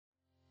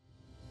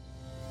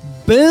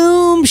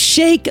Boom!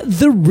 Shake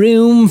the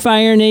room,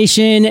 Fire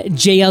Nation.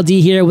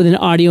 JLD here with an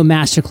audio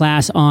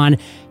masterclass on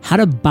how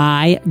to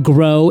buy,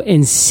 grow,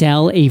 and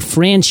sell a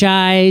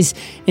franchise.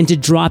 And to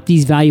drop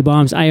these value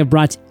bombs, I have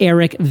brought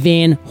Erik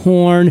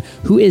VanHorn,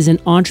 who is an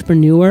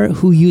entrepreneur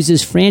who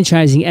uses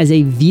franchising as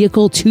a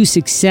vehicle to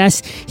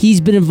success.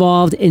 He's been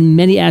involved in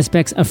many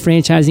aspects of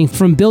franchising,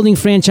 from building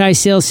franchise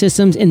sales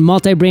systems and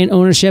multi-brand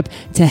ownership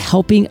to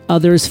helping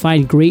others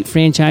find great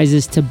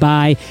franchises to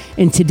buy.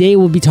 And today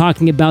we'll be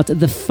talking about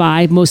the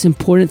 5 most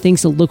important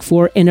things to look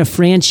for in a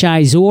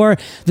franchisor,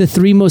 the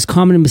 3 most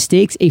common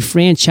mistakes a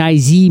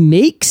franchisee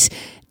makes,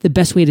 the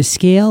best way to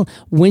scale,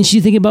 when should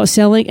you think about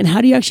selling, and how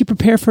do you actually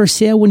prepare for a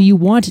sale when you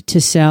want to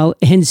sell,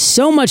 and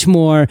so much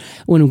more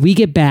when we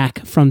get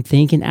back from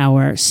thanking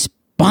our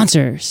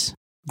sponsors.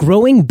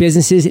 Growing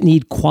businesses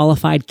need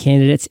qualified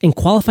candidates, and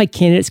qualified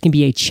candidates can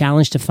be a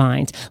challenge to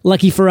find.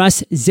 Lucky for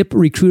us,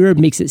 ZipRecruiter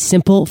makes it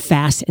simple,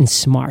 fast, and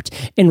smart.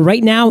 And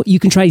right now, you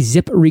can try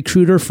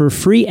ZipRecruiter for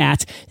free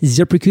at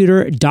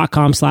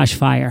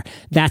ZipRecruiter.com/fire.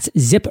 That's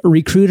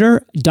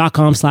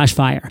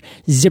ZipRecruiter.com/fire.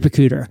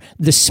 ZipRecruiter,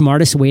 the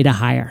smartest way to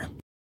hire.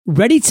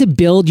 Ready to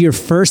build your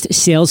first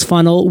sales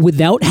funnel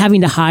without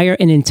having to hire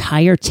an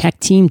entire tech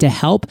team to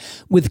help?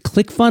 With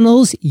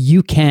ClickFunnels,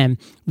 you can.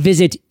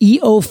 Visit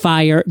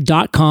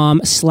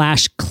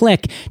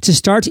eofire.com/click to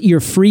start your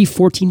free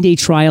 14-day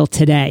trial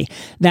today.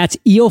 That's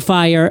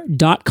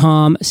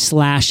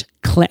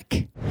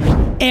eofire.com/click.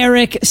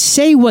 Erik,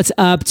 say what's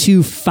up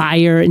to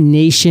Fire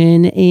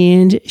Nation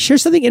and share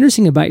something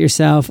interesting about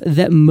yourself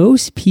that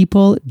most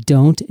people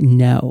don't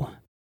know.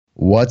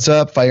 What's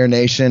up, Fire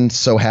Nation?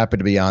 So happy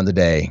to be on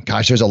today.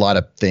 Gosh, there's a lot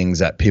of things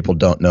that people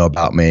don't know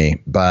about me,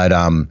 but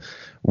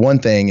one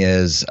thing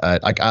is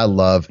I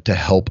love to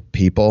help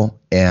people.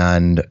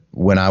 And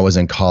when I was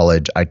in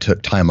college, I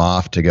took time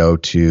off to go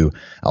to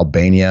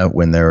Albania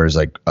when there was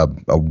like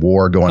a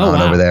war going on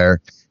over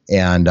there,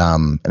 and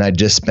I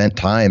just spent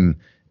time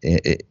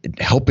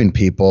helping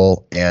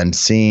people and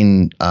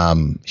seeing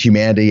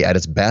humanity at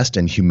its best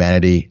and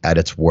humanity at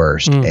its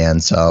worst.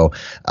 And so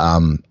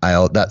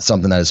that's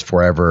something that is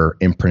forever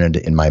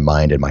imprinted in my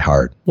mind and my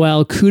heart.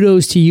 Well,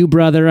 kudos to you,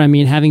 brother. I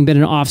mean, having been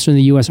an officer in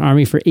the U.S.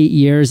 Army for 8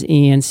 years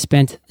and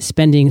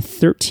spending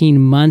 13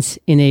 months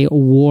in a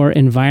war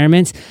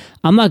environment,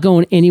 I'm not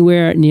going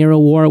anywhere near a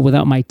war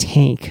without my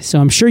tank. So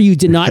I'm sure you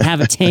did not have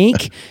a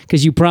tank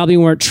because you probably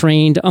weren't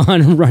trained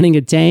on running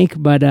a tank.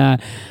 But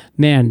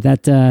man,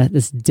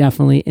 that's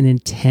definitely an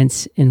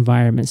intense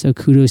environment. So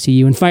kudos to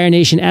you. And Fire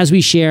Nation, as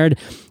we shared,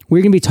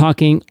 we're going to be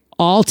talking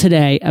all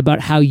today about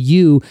how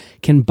you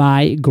can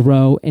buy,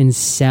 grow, and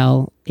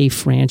sell a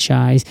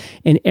franchise.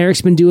 And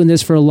Erik's been doing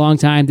this for a long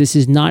time. This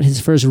is not his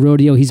first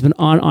rodeo. He's been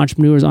on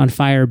Entrepreneurs on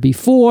Fire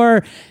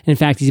before. In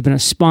fact, he's been a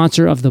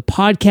sponsor of the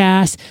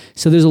podcast.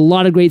 So there's a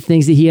lot of great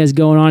things that he has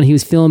going on. He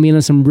was filling me in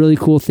on some really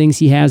cool things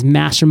he has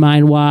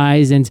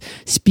mastermind-wise and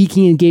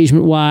speaking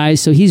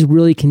engagement-wise. So he's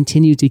really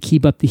continued to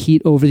keep up the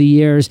heat over the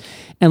years.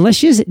 And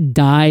let's just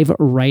dive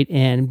right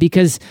in,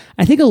 because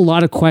I think a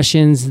lot of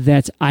questions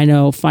that I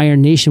know Fire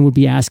Nation would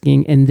be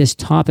asking in this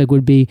topic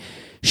would be,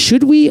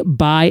 should we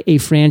buy a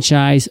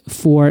franchise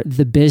for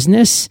the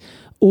business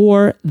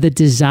or the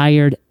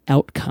desired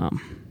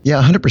outcome?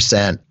 Yeah,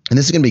 100%. And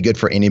this is going to be good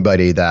for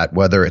anybody that,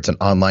 whether it's an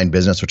online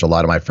business, which a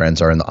lot of my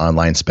friends are in the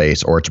online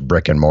space, or it's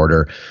brick and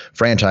mortar,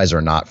 franchise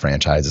or not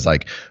franchise. It's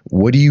like,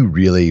 what do you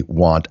really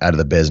want out of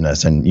the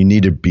business? And you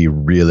need to be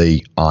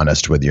really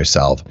honest with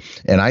yourself.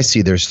 And I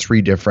see there's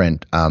three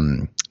different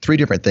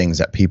things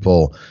that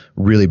people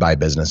really buy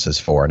businesses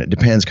for. And it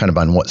depends kind of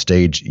on what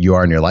stage you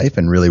are in your life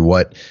and really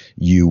what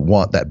you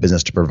want that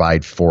business to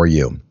provide for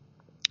you.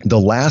 The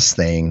last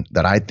thing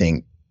that I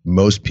think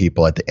most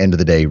people at the end of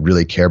the day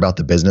really care about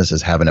the business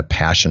is having a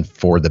passion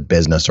for the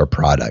business or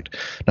product.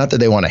 Not that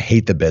they want to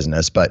hate the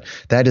business, but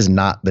that is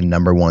not the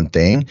number one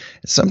thing.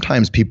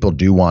 Sometimes people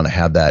do want to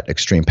have that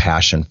extreme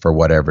passion for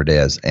whatever it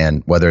is,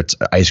 and whether it's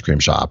an ice cream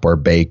shop or a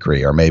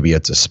bakery or maybe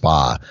it's a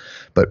spa.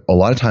 But a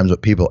lot of times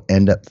what people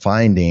end up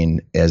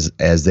finding as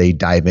they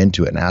dive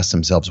into it and ask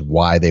themselves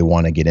why they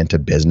want to get into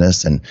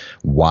business and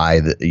why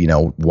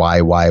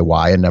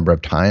a number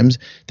of times,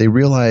 they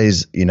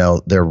realize,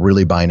 they're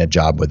really buying a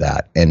job with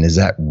that. And is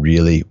that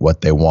really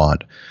what they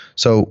want?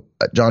 So,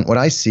 John, what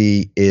I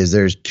see is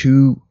there's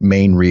 2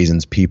 main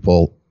reasons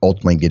people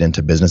ultimately get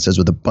into businesses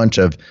with a bunch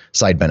of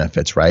side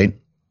benefits, right?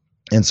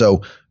 And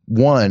so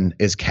one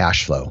is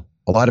cash flow.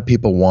 A lot of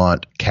people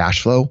want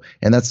cash flow,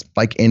 and that's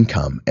like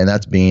income, and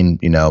that's being,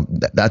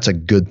 that's a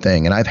good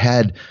thing. And I've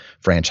had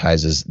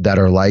franchises that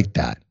are like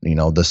that.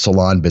 The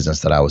salon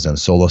business that I was in,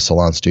 Solo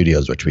Salon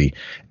Studios, which we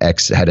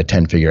had a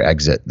 10-figure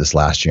exit this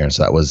last year. And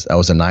so that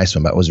was a nice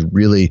one, but it was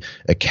really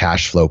a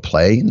cash flow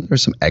play.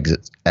 There's some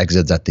exits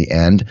at the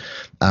end.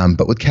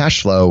 But with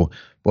cash flow,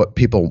 what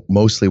people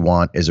mostly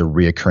want is a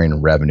reoccurring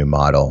revenue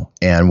model.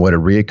 And what a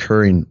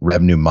reoccurring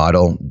revenue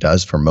model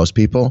does for most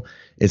people,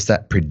 it's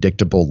that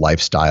predictable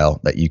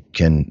lifestyle that you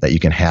can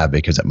have,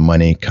 because that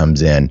money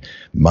comes in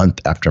month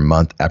after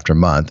month after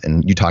month.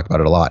 And you talk about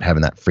it a lot,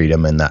 having that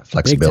freedom and that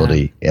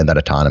flexibility and that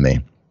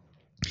autonomy.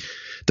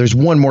 there's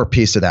one more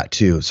piece of that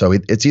too. So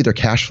it's either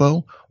cash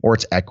flow or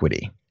it's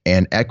equity.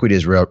 And equity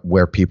is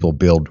where people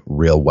build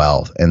real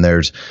wealth. And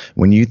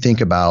when you think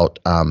about,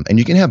 and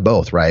you can have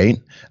both, right?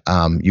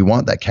 You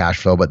want that cash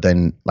flow, but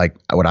then like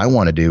what I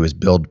want to do is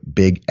build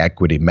big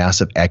equity,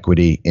 massive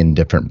equity in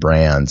different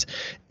brands.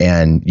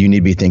 And you need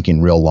to be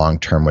thinking real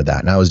long-term with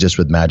that. And I was just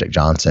with Magic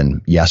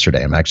Johnson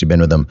yesterday. I've actually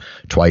been with him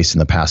twice in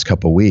the past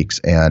couple of weeks.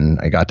 And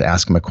I got to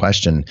ask him a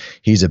question.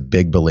 He's a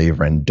big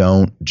believer in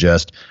don't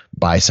just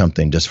buy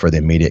something just for the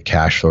immediate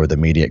cash flow or the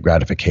immediate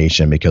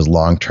gratification, because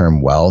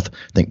long-term wealth,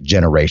 I think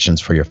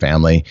generations for your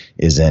family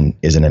is in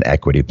an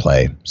equity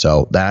play.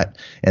 So that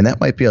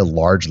might be a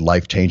large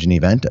life-changing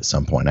event at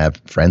some point. I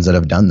have friends that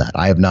have done that.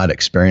 I have not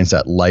experienced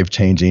that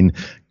life-changing,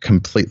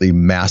 completely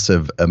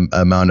massive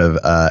amount of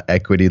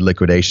equity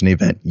liquidation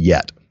event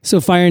yet. So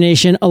Fire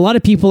Nation, a lot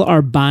of people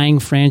are buying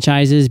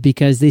franchises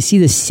because they see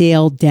the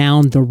sale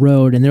down the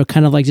road and they're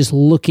kind of like just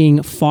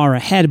looking far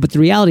ahead. But the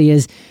reality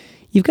is,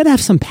 you've got to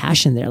have some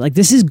passion there. Like,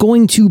 this is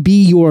going to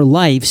be your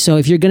life. So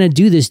if you're going to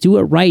do this, do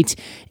it right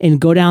and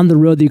go down the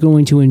road that you're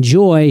going to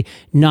enjoy,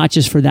 not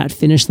just for that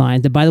finish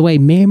line that, by the way,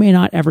 may or may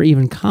not ever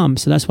even come.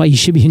 So that's why you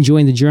should be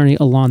enjoying the journey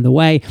along the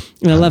way.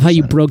 And I love how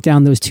you broke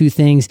down those two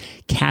things,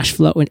 cash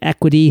flow and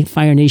equity.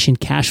 Fire Nation,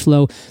 cash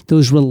flow,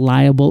 those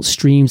reliable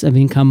streams of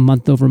income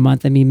month over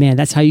month. I mean, man,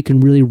 that's how you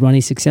can really run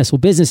a successful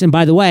business. And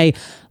by the way,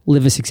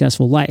 live a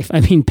successful life.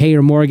 I mean, pay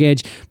your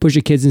mortgage, push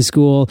your kids in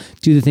school,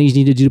 do the things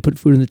you need to do to put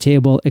food on the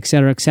table, et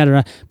cetera, et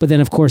cetera. But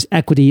then, of course,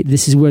 equity,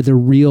 this is where the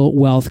real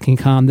wealth can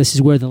come. This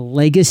is where the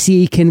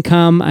legacy can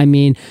come. I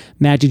mean,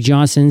 Magic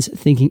Johnson's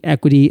thinking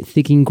equity,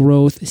 thinking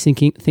growth,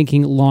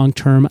 thinking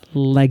long-term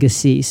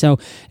legacy. So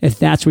if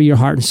that's where your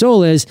heart and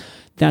soul is,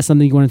 that's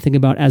something you want to think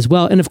about as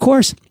well. And of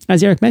course,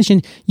 as Erik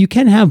mentioned, you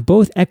can have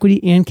both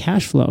equity and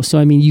cash flow. So,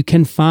 I mean, you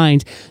can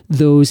find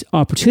those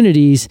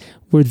opportunities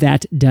where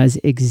that does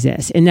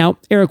exist. And now,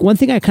 Erik, one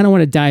thing I kind of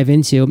want to dive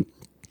into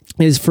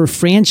is for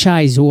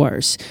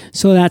franchisors.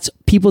 So that's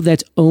people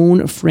that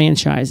own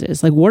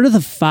franchises. Like, what are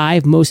the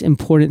 5 most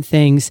important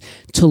things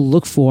to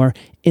look for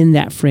in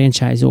that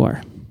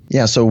franchisor?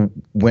 Yeah. So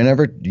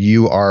whenever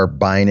you are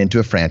buying into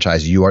a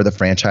franchise, you are the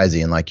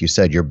franchisee. And like you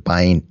said, you're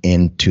buying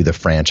into the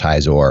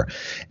franchisor.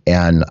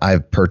 And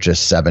I've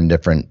purchased 7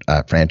 different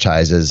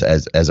franchises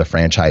as a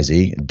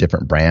franchisee,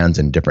 different brands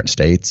in different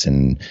states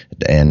and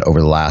over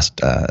the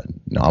last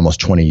almost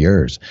 20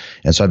 years.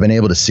 And so I've been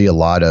able to see a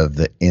lot of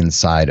the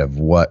inside of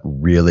what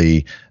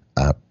really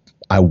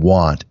I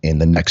want in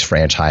the next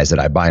franchise that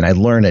I buy. And I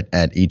learn it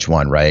at each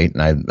one, right?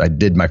 And I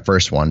did my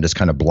first one just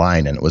kind of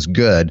blind and it was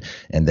good.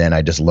 And then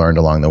I just learned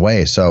along the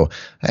way. So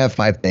I have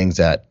 5 things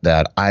that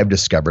I've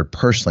discovered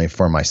personally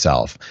for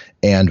myself.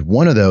 And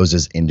one of those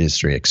is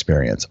industry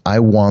experience. I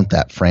want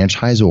that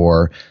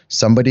franchisor,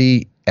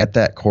 somebody at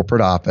that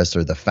corporate office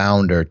or the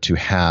founder, to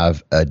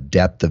have a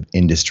depth of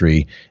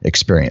industry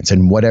experience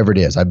and whatever it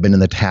is. I've been in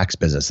the tax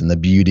business, in the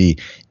beauty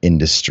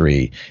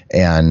industry,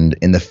 and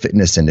in the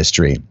fitness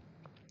industry.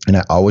 And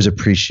I always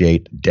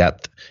appreciate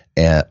depth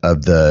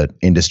of the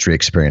industry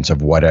experience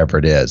of whatever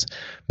it is.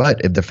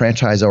 But if the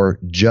franchisor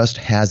just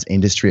has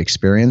industry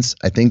experience,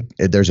 I think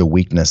there's a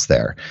weakness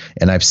there.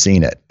 And I've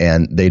seen it.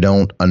 And they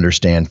don't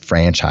understand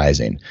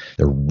franchising.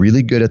 They're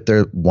really good at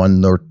their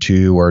 1 or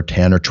 2 or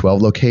 10 or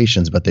 12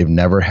 locations, but they've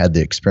never had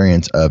the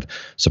experience of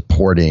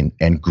supporting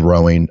and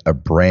growing a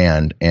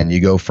brand. And the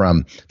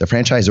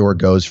franchisor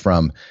goes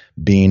from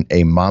being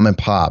a mom and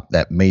pop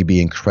that may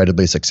be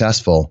incredibly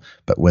successful,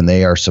 but when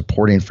they are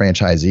supporting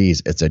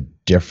franchisees, it's a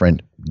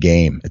different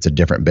game. It's a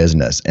different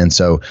business. And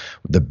so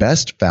the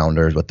best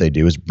founders, what they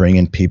do is bring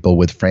in people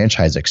with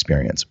franchise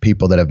experience,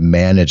 people that have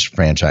managed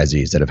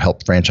franchisees, that have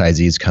helped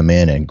franchisees come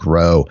in and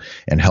grow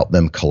and help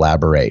them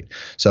collaborate.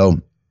 So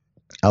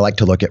I like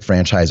to look at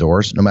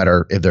franchisors, no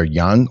matter if they're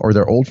young or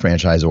they're old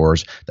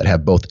franchisors, that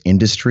have both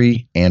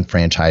industry and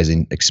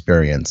franchising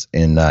experience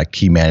in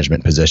key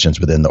management positions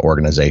within the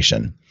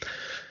organization.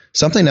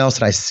 Something else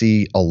that I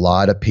see a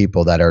lot of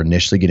people that are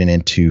initially getting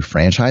into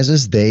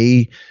franchises,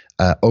 they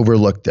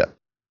overlook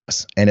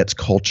this, and it's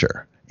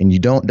culture. And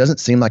it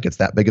doesn't seem like it's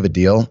that big of a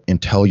deal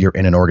until you're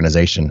in an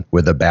organization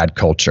with a bad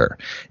culture.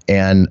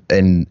 And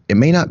it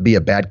may not be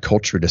a bad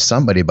culture to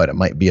somebody, but it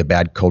might be a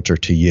bad culture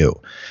to you.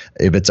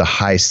 If it's a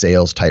high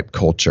sales type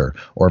culture,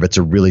 or if it's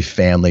a really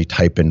family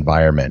type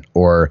environment,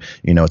 or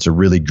it's a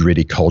really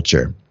gritty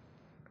culture.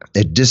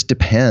 It just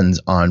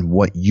depends on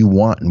what you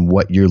want and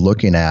what you're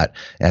looking at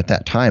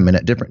that time. And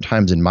at different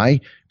times in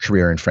my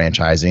career in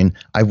franchising,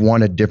 I've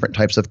wanted different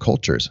types of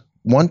cultures.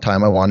 One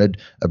time I wanted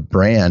a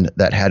brand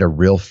that had a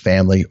real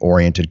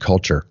family-oriented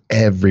culture.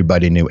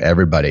 Everybody knew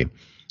everybody.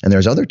 And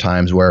there's other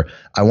times where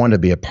I want to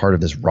be a part of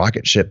this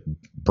rocket ship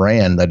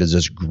brand that is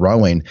just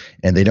growing,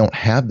 and they don't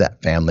have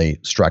that family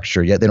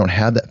structure yet. They don't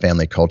have that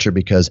family culture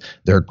because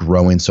they're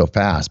growing so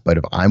fast. But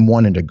if I'm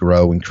wanting to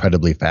grow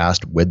incredibly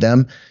fast with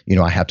them,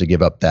 I have to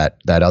give up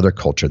that other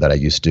culture that I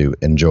used to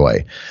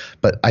enjoy.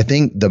 But I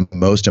think the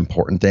most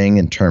important thing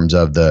in terms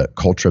of the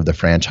culture of the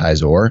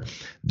franchisor,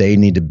 they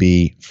need to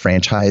be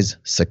franchise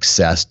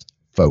success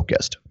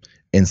focused.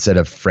 instead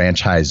of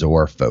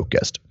franchisor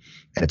focused.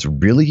 And it's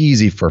really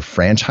easy for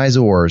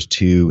franchisors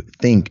to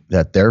think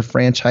that their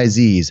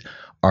franchisees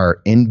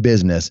are in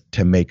business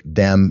to make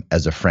them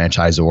as a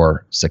franchisor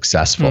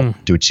successful,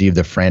 to achieve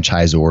the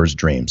franchisor's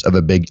dreams of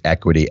a big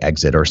equity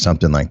exit or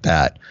something like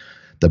that.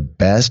 The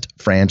best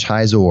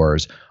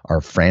franchisors are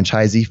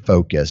franchisee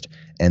focused,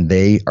 and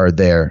they are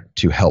there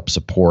to help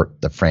support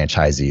the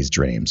franchisee's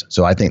dreams.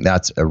 So I think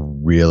that's a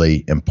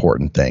really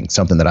important thing,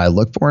 something that I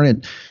look for.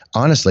 And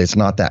honestly, it's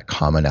not that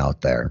common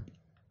out there.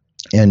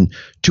 And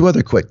two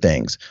other quick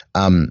things.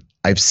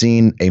 I've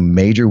seen a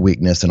major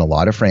weakness in a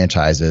lot of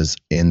franchises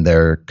in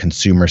their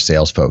consumer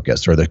sales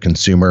focus or the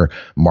consumer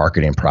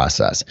marketing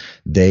process.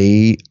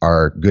 They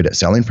are good at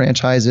selling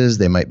franchises.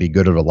 They might be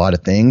good at a lot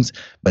of things,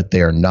 but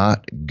they are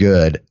not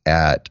good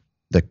at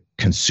the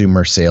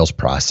consumer sales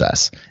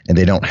process. And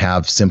they don't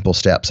have simple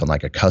steps on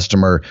like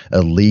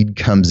a lead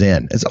comes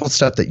in. It's all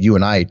stuff that you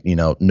and I,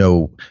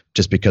 know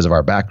just because of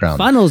our background.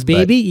 Funnels,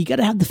 baby. You got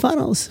to have the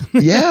funnels.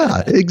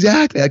 Yeah,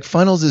 exactly. Like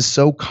funnels is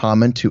so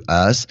common to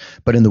us,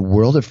 but in the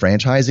world of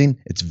franchising,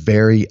 it's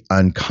very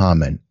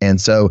uncommon. And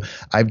so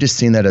I've just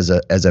seen that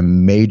as a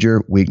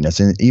major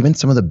weakness, and even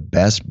some of the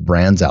best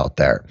brands out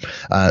there.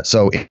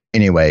 So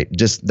anyway,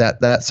 just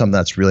that's something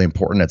that's really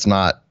important. It's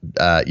not,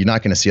 you're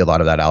not going to see a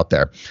lot of that out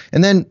there.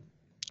 And then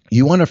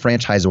you want a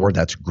franchisor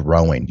that's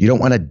growing. You don't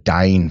want a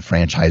dying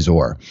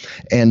franchisor.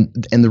 And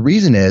the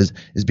reason is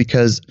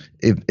because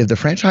if the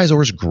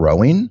franchisor is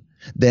growing,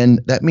 then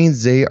that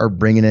means they are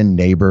bringing in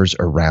neighbors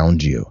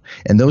around you.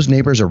 And those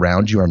neighbors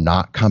around you are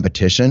not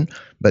competition,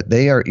 but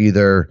they are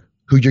either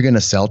who you're going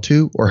to sell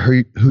to or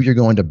who you're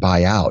going to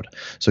buy out.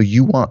 So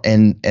you want,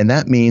 and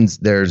that means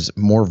there's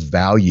more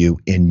value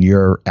in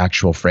your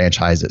actual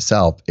franchise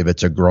itself if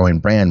it's a growing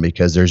brand,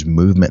 because there's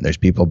movement, there's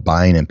people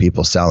buying and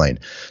people selling.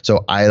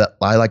 So I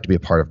like to be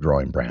a part of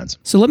growing brands.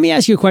 So let me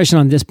ask you a question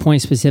on this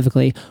point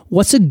specifically.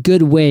 What's a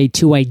good way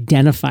to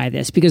identify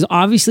this? Because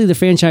obviously the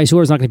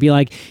franchisor is not going to be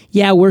like,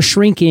 yeah, we're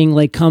shrinking,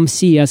 like come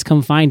see us,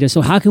 come find us.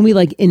 So how can we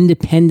like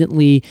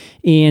independently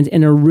and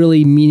in a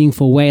really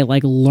meaningful way,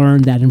 like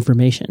learn that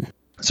information?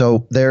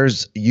 So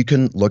you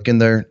can look in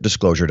their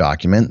disclosure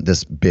document,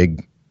 this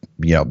big,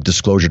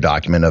 disclosure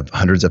document of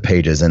hundreds of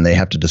pages, and they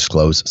have to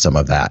disclose some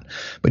of that.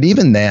 But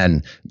even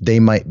then, they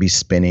might be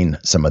spinning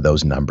some of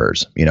those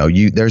numbers.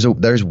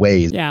 There's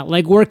ways. Yeah,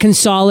 like we're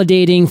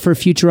consolidating for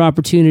future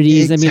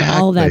opportunities. Exactly. I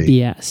mean, all that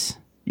BS.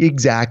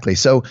 Exactly.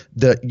 So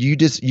you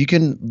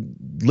can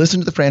listen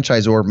to the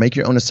franchisor, make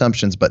your own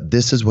assumptions, but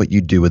this is what you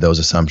do with those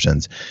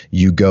assumptions.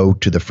 You go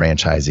to the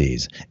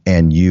franchisees,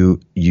 and you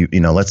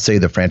let's say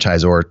the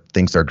franchisor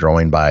thinks they're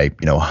growing by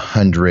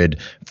 100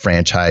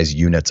 franchise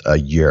units a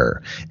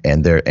year,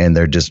 and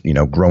they're just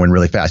growing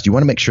really fast. You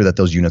want to make sure that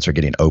those units are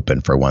getting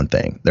open, for one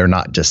thing. They're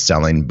not just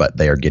selling, but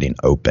they are getting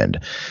opened.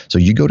 So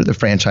you go to the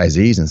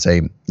franchisees and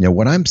say,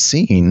 what I'm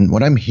seeing,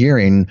 what I'm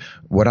hearing,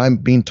 what I'm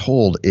being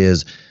told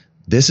is,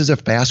 this is a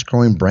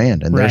fast-growing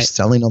brand, and they're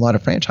selling a lot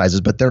of franchises,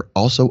 but they're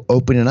also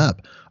opening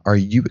up. Are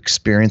you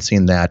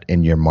experiencing that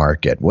in your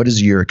market? What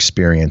has your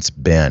experience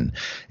been?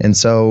 And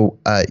so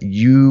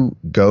you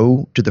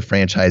go to the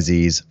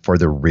franchisees for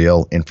the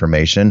real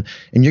information,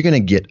 and you're going to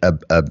get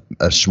a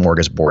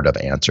smorgasbord of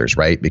answers,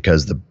 right?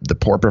 Because the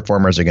poor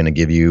performers are going to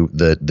give you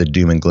the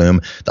doom and gloom.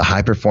 The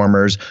high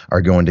performers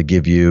are going to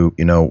give you,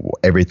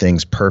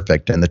 everything's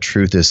perfect. And the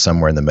truth is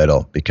somewhere in the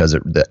middle, because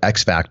the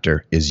X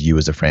factor is you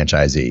as a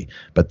franchisee.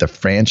 But the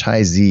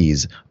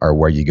franchisees are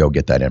where you go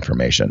get that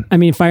information. I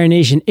mean, Fire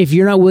Nation, if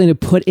you're not willing to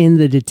put in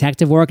the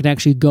detective work and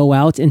actually go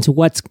out into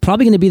what's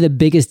probably going to be the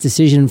biggest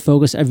decision and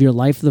focus of your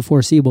life for the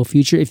foreseeable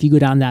future, if you go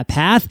down that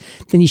path,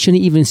 then you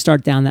shouldn't even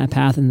start down that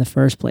path in the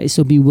first place.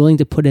 So be willing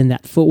to put in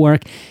that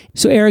footwork.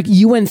 So Erik,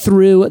 you went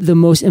through the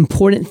most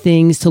important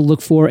things to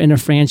look for in a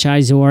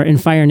franchisor. In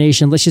Fire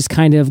Nation, let's just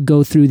kind of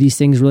go through these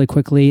things really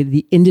quickly.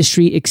 The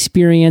industry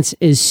experience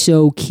is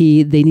so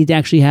key. They need to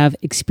actually have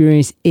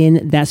experience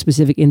in that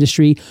specific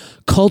industry.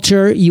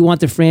 Culture, you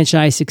want the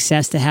franchise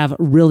success to have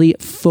really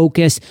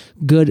focused,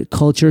 good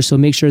culture. So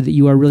make sure that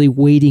you are really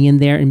wading in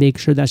there and make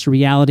sure that's a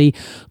reality.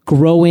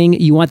 Growing,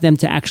 you want them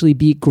to actually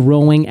be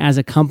growing as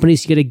a company.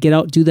 So you got to get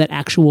out, do that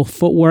actual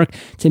footwork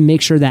to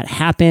make sure that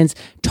happens.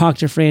 Talk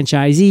to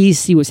franchisees,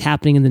 see what's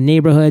happening in the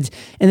neighborhoods,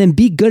 and then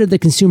be good at the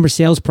consumer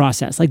sales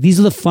process. Like these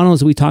are the funnels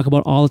that we talk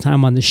about all the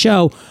time on the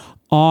show.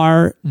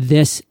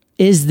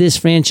 Is this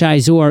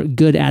franchisor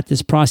good at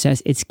this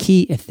process? It's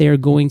key if they're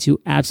going to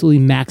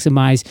absolutely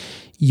maximize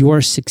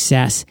your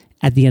success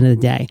at the end of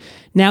the day.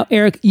 Now,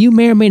 Erik, you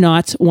may or may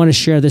not want to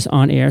share this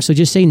on air, so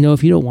just say no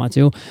if you don't want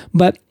to.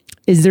 But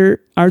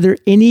are there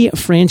any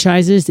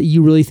franchises that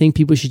you really think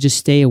people should just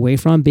stay away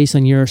from based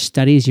on your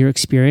studies, your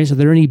experience? Are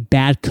there any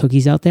bad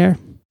cookies out there?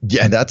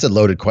 Yeah, that's a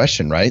loaded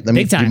question, right? Let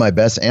me do my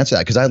best to answer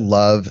that, because I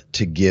love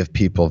to give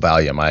people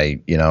value. In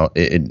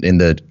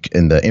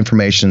the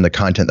information, the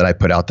content that I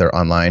put out there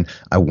online,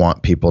 I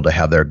want people to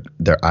have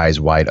their eyes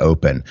wide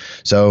open.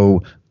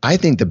 So I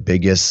think the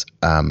biggest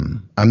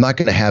I'm not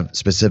going to have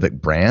specific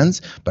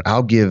brands, but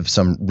I'll give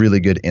some really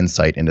good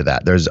insight into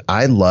that.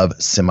 I love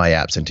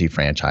semi-absentee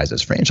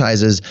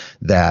franchises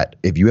that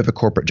if you have a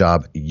corporate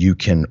job, you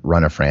can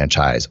run a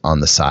franchise on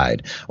the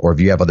side, or if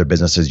you have other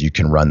businesses, you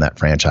can run that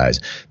franchise.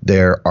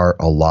 There are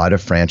a lot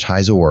of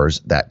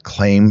franchisors that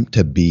claim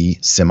to be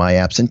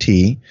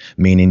semi-absentee,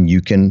 meaning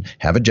you can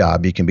have a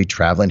job, you can be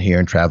traveling here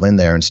and traveling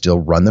there and still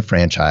run the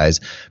franchise,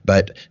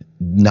 but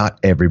not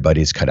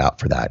everybody's cut out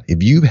for that.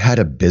 If you've had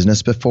a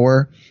business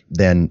before,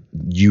 then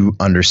you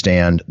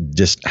understand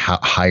just how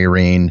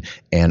hiring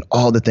and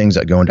all the things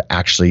that go into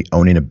actually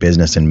owning a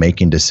business and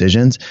making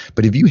decisions.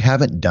 But if you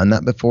haven't done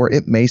that before,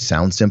 it may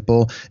sound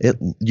simple.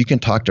 You can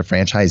talk to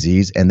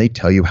franchisees and they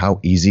tell you how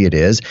easy it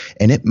is,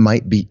 and it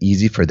might be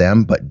easy for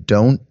them, but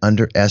don't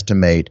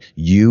underestimate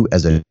you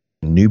as a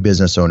new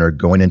business owner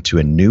going into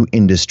a new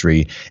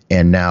industry,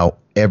 and now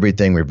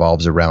everything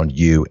revolves around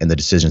you and the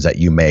decisions that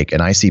you make.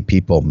 And I see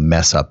people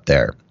mess up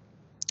there.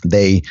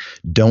 They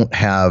don't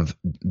have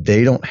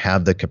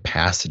the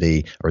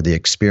capacity or the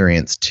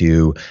experience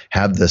to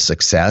have the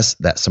success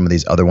that some of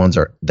these other ones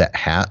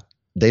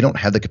they don't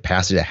have the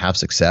capacity to have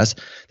success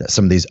that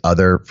some of these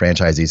other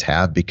franchisees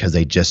have, because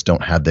they just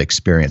don't have the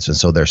experience. And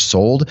so they're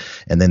sold,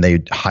 and then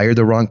they hire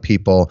the wrong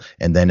people,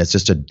 and then it's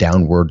just a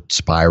downward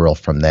spiral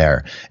from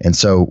there. And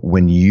so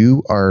when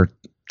you are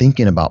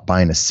thinking about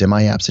buying a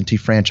semi-absentee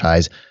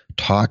franchise,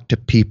 talk to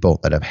people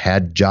that have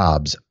had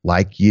jobs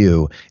like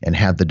you and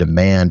have the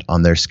demand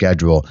on their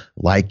schedule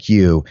like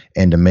you,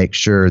 and to make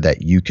sure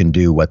that you can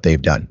do what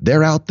they've done.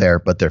 They're out there,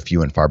 but they're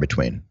few and far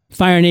between.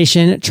 Fire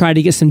Nation, try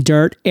to get some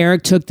dirt.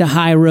 Erik took the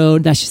high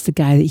road. That's just the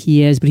guy that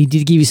he is, but he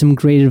did give you some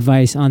great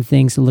advice on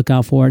things to look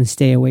out for and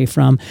stay away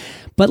from.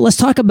 But let's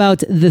talk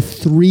about the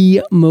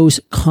 3 most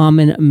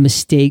common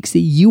mistakes that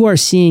you are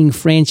seeing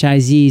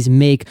franchisees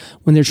make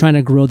when they're trying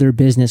to grow their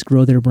business,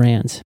 grow their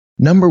brands.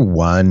 Number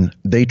one,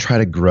 they try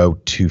to grow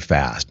too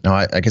fast. Now,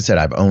 like I said,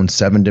 I've owned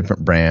 7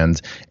 different brands,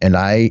 and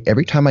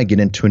every time I get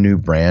into a new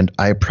brand,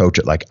 I approach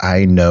it like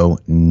I know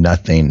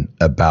nothing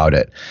about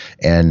it.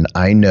 And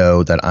I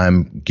know that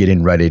I'm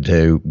getting ready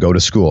to go to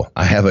school.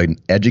 I have an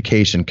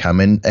education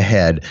coming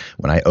ahead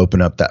when I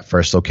open up that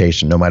first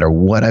location, no matter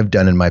what I've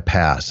done in my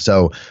past.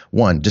 So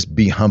one, just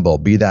be humble,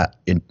 be that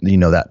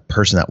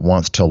person that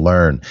wants to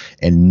learn,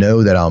 and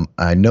know that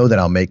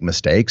I'll make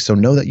mistakes. So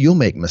know that you'll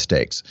make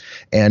mistakes.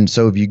 And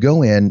so if you go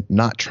in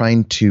not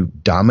trying to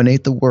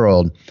dominate the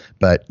world,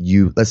 but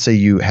let's say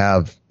you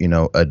have,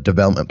 a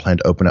development plan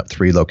to open up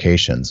 3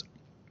 locations.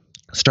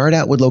 Start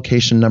out with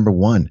location number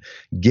 1.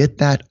 Get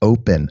that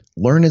open.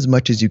 Learn as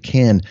much as you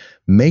can.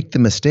 Make the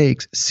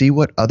mistakes. See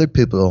what other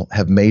people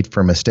have made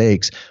for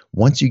mistakes.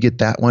 Once you get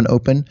that one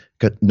open,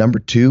 number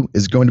 2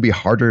 is going to be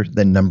harder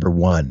than number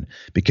 1,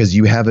 because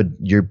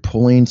you're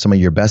pulling some of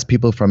your best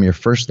people from your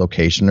first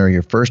location or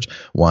your first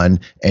one,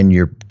 and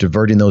you're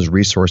diverting those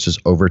resources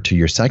over to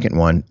your second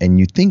one. And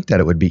you think that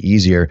it would be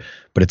easier,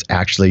 but it's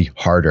actually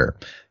harder.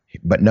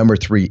 But number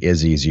 3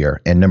 is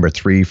easier. And number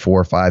 3,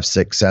 4, 5,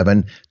 6,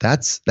 7,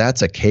 that's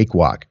a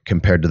cakewalk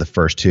compared to the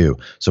first 2.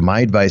 So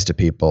my advice to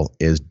people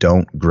is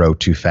don't grow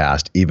too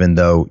fast, even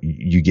though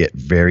you get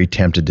very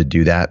tempted to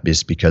do that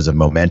just because of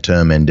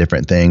momentum and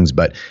different things.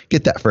 But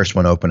get that first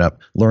one open up,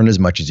 learn as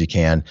much as you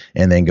can,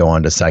 and then go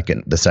on to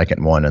the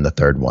second one and the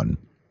third one.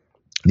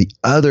 The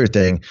other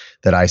thing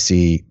that I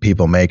see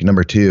people make,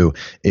 number 2,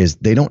 is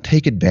they don't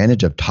take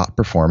advantage of top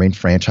performing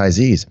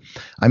franchisees.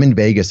 I'm in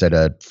Vegas at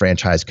a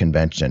franchise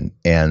convention,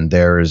 and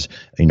there's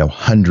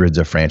hundreds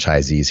of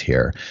franchisees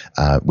here.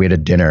 We had a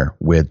dinner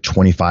with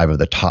 25 of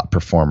the top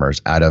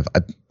performers out of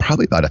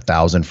probably about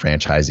 1,000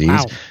 franchisees.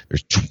 Wow.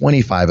 There's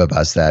 25 of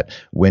us that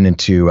went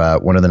into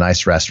one of the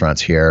nice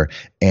restaurants here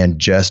and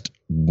just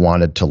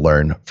wanted to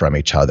learn from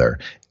each other.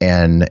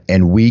 And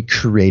we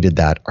created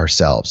that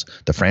ourselves.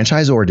 The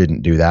franchisor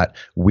didn't do that.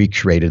 We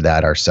created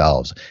that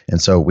ourselves.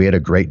 And so we had a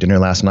great dinner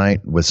last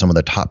night with some of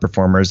the top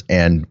performers,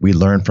 and we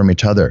learned from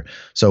each other.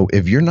 So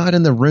if you're not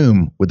in the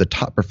room with the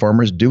top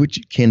performers, do what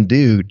you can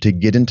do to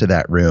get into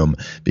that room,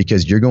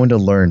 because you're going to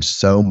learn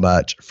so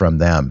much from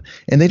them.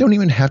 And they don't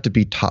even have to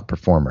be top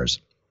performers.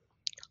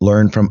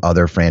 Learn from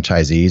other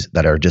franchisees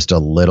that are just a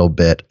little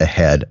bit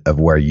ahead of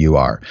where you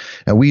are.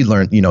 And we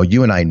learn,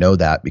 you and I know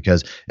that,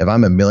 because if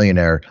I'm a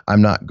millionaire, I'm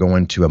not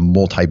going to a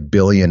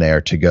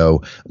multi-billionaire to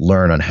go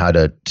learn on how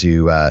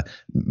to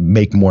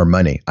make more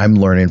money. I'm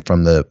learning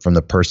from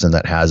the person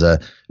that has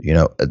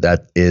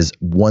that is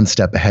 1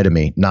 step ahead of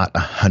me, not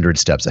 100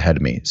 steps ahead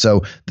of me.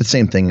 So the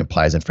same thing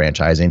applies in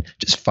franchising.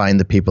 Just find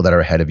the people that are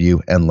ahead of you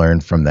and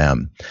learn from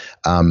them.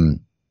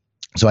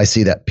 So I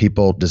see that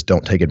people just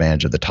don't take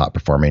advantage of the top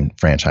performing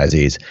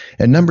franchisees.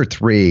 And number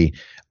 3,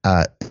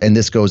 and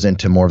this goes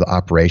into more of the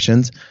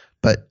operations,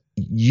 but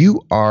you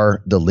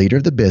are the leader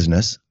of the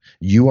business.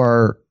 You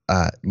are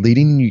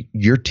leading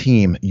your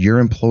team, your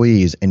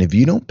employees. And if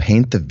you don't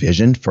paint the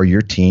vision for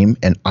your team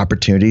and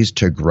opportunities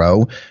to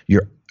grow,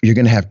 you're you're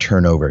going to have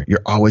turnover.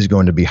 You're always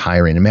going to be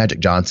hiring. And Magic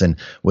Johnson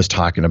was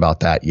talking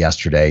about that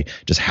yesterday,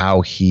 just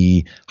how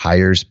he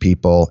hires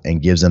people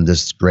and gives them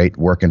this great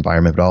work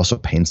environment, but also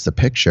paints the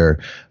picture.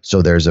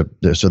 So there's a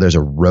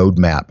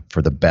roadmap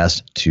for the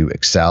best to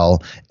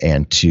excel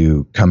and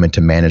to come into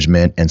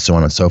management and so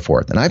on and so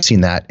forth. And I've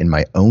seen that in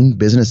my own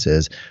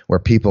businesses where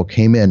people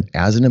came in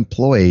as an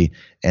employee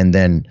and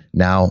then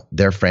now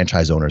they're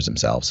franchise owners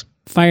themselves.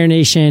 Fire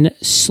Nation,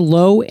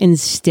 slow and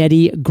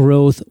steady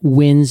growth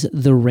wins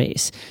the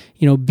race.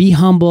 Be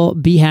humble,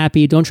 be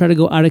happy. Don't try to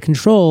go out of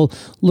control.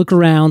 Look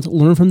around,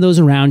 learn from those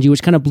around you,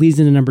 which kind of bleeds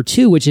into number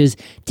 2, which is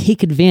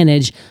take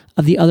advantage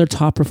of the other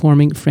top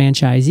performing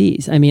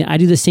franchisees. I mean, I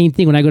do the same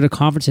thing when I go to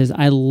conferences.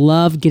 I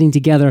love getting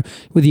together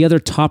with the other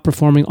top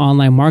performing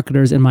online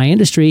marketers in my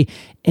industry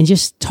and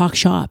just talk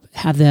shop,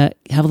 have a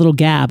little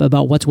gab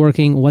about what's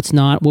working, what's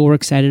not, what we're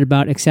excited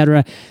about,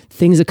 etc.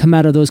 Things that come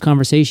out of those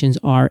conversations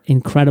are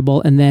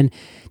incredible. And then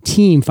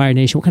team, Fire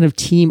Nation, what kind of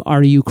team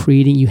are you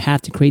creating? You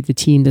have to create the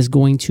team that's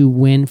going to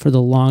win for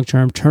the long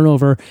term.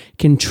 Turnover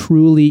can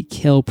truly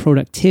kill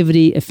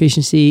productivity,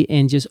 efficiency,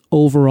 and just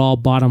overall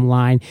bottom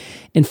line.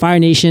 And Fire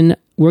Nation,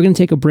 we're going to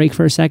take a break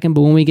for a second,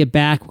 but when we get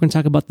back, we're going to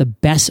talk about the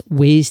best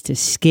ways to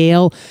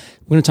scale.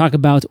 We're going to talk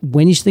about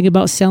when you should think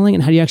about selling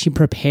and how do you actually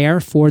prepare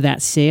for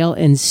that sale,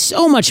 and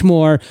so much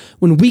more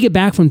when we get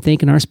back from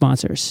thanking our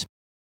sponsors.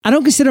 I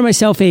don't consider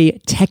myself a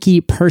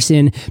techie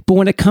person, but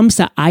when it comes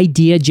to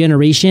idea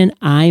generation,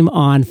 I'm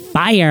on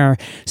fire.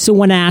 So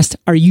when asked,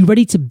 are you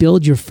ready to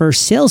build your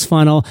first sales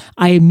funnel?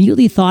 I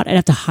immediately thought I'd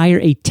have to hire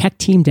a tech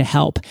team to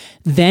help.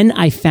 Then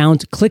I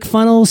found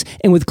ClickFunnels,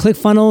 and with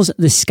ClickFunnels,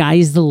 the sky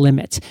is the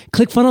limit.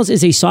 ClickFunnels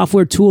is a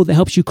software tool that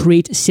helps you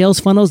create sales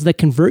funnels that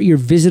convert your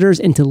visitors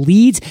into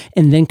leads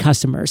and then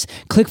customers.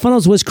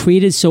 ClickFunnels was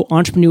created so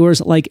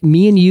entrepreneurs like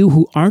me and you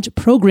who aren't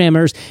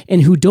programmers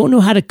and who don't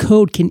know how to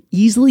code can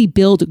easily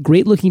build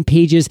great looking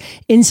pages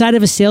inside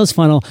of a sales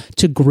funnel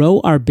to grow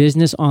our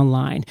business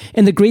online.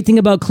 And the great thing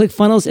about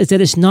ClickFunnels is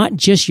that it's not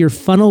just your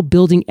funnel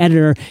building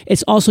editor.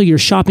 It's also your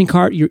shopping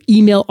cart, your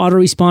email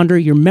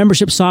autoresponder, your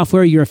membership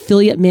software, your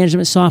affiliate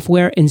management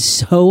software, and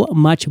so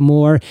much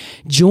more.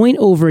 Join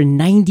over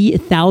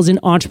 90,000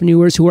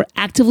 entrepreneurs who are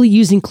actively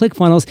using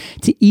ClickFunnels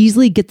to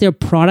easily get their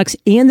products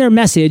and their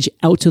message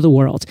out to the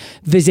world.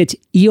 Visit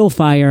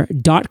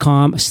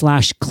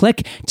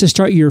eofire.com/click to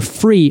start your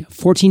free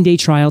 14-day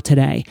trial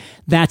today.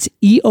 That's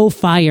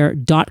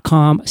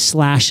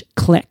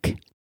eofire.com/click.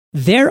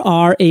 There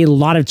are a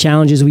lot of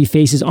challenges we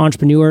face as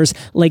entrepreneurs,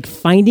 like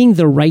finding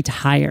the right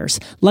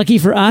hires. Lucky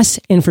for us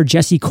and for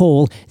Jesse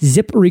Cole,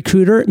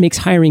 ZipRecruiter makes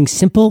hiring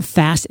simple,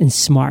 fast, and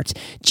smart.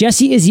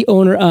 Jesse is the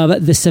owner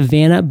of the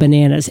Savannah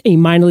Bananas, a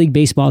minor league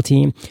baseball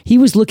team. He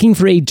was looking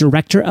for a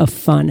director of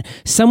fun,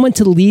 someone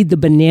to lead the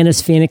Bananas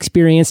fan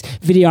experience,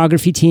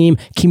 videography team,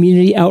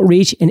 community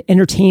outreach, and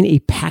entertain a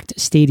packed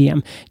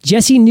stadium.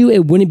 Jesse knew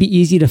it wouldn't be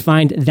easy to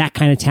find that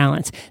kind of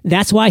talent.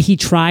 That's why he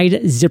tried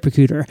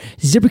ZipRecruiter.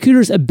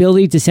 ZipRecruiter's ability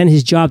to send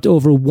his job to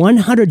over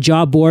 100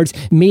 job boards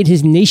made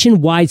his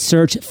nationwide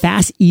search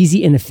fast,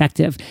 easy, and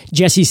effective.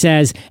 Jesse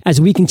says,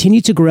 as we continue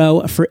to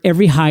grow, for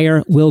every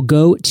hire, we'll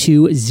go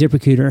to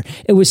ZipRecruiter.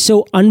 It was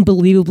so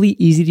unbelievably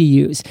easy to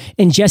use.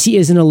 And Jesse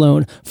isn't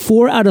alone.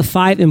 4 out of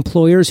 5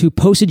 employers who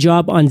post a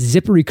job on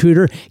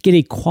ZipRecruiter get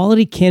a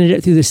quality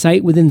candidate through the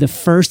site within the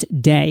first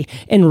day.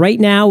 And right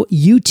now,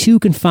 you too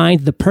can find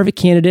the perfect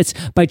candidates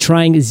by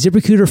trying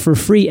ZipRecruiter for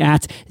free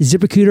at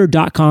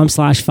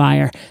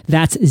ZipRecruiter.com/fire.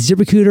 That's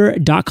ZipRecruiter.com/fire.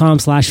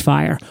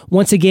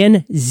 Once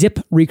again,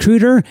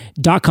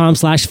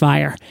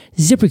 ZipRecruiter.com/fire.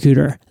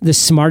 ZipRecruiter, the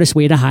smartest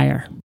way to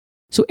hire.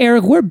 So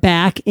Erik, we're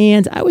back,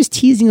 and I was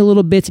teasing a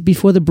little bit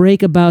before the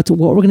break about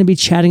what we're going to be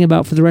chatting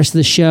about for the rest of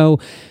the show.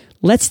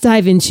 Let's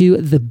dive into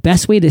the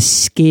best way to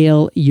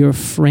scale your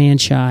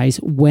franchise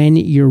when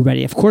you're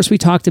ready. Of course, we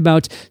talked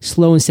about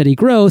slow and steady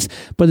growth,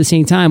 but at the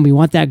same time, we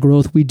want that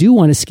growth. We do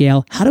want to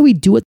scale. How do we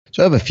do it?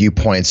 So I have a few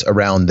points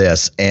around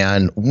this.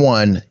 And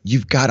one,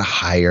 you've got to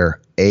hire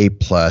A+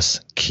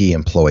 key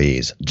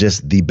employees,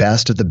 just the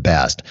best of the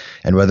best.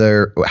 And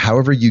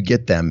however you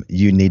get them,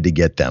 you need to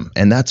get them.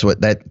 And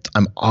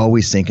I'm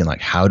always thinking,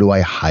 like, how do I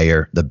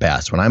hire the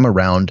best? When I'm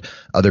around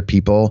other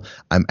people,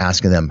 I'm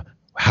asking them,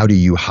 how do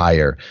you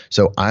hire?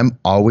 So I'm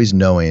always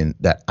knowing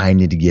that I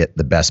need to get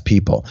the best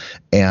people,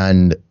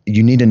 and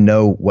you need to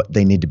know what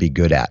they need to be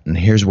good at. And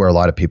here's where a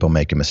lot of people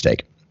make a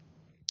mistake.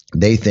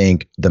 They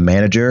think the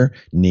manager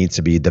needs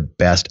to be the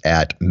best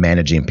at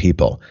managing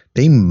people.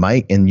 They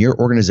might, in your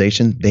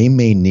organization, they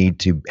may need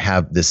to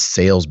have this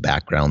sales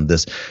background,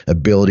 this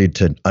ability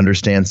to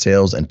understand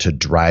sales and to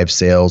drive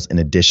sales in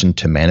addition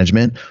to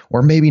management,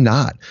 or maybe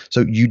not.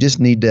 So you just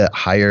need to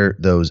hire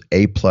those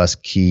A+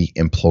 key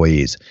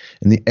employees.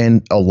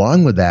 And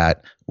along with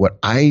that, what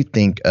I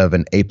think of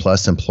an A+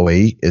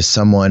 employee is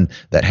someone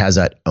that has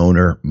that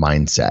owner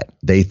mindset.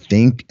 They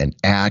think and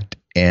act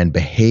and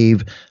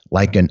behave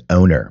like an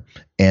owner.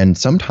 And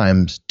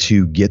sometimes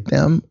to get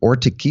them or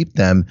to keep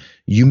them,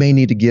 you may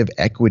need to give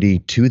equity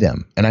to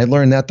them. And I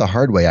learned that the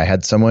hard way. I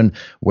had someone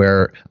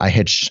where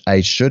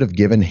I should have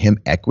given him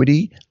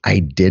equity. I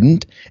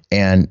didn't,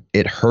 and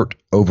it hurt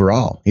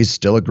overall. He's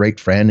still a great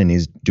friend and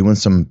he's doing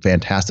some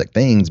fantastic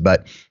things,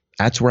 but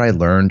that's where I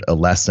learned a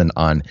lesson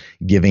on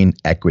giving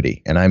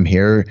equity. And I'm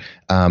here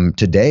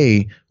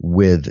today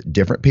with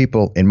different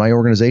people in my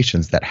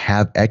organizations that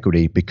have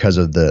equity because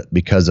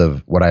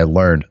of what I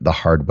learned the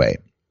hard way.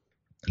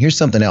 Here's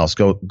something else.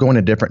 Go in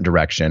a different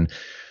direction.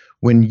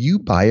 When you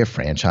buy a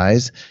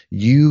franchise,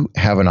 you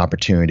have an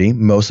opportunity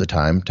most of the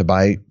time to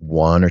buy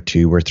 1 or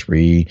 2 or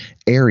 3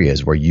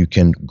 areas where you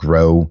can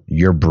grow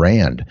your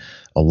brand.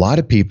 A lot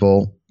of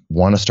people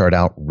want to start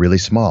out really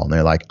small and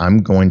they're like,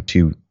 I'm going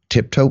to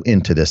tiptoe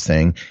into this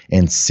thing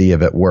and see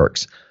if it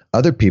works.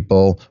 Other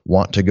people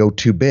want to go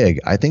too big.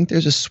 I think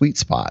there's a sweet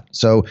spot.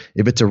 So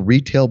if it's a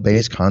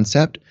retail-based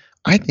concept,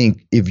 I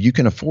think if you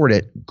can afford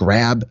it,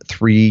 grab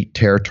 3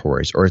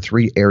 territories or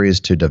 3 areas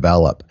to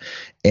develop.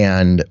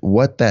 And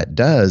what that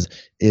does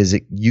is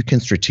you can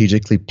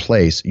strategically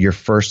place your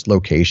first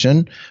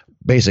location.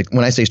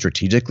 When I say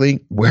strategically,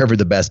 wherever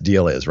the best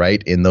deal is,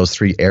 right? In those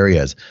 3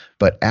 areas.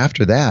 But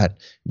after that,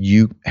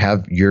 you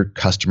have your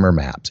customer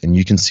maps and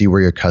you can see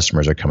where your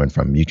customers are coming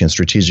from. You can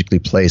strategically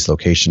place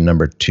location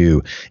number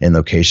 2 and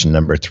location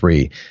number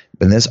 3.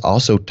 And this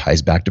also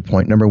ties back to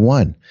point number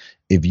 1.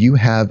 If you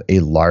have a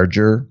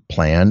larger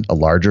plan, a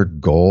larger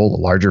goal, a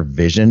larger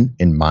vision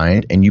in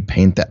mind, and you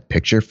paint that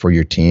picture for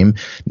your team,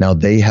 now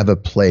they have a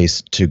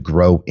place to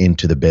grow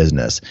into the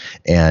business.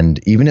 And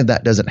even if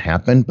that doesn't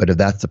happen, but if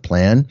that's the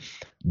plan,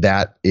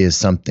 that is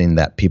something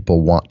that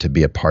people want to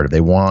be a part of.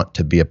 They want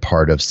to be a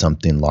part of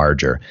something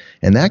larger.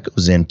 And that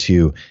goes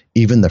into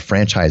even the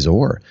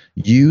franchisor.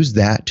 Use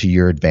that to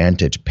your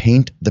advantage.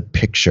 Paint the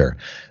picture.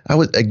 I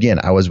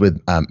was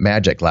with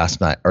Magic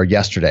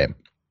yesterday.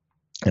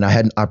 And I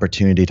had an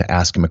opportunity to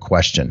ask him a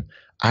question.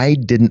 I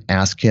didn't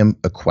ask him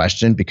a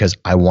question because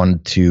I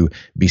wanted to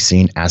be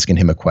seen asking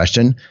him a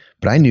question,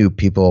 but I knew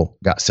people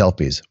got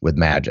selfies with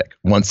Magic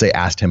once they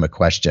asked him a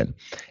question.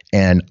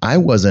 And I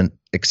wasn't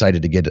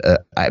excited to get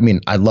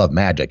I love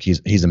Magic.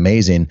 He's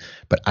amazing,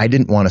 but I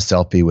didn't want a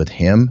selfie with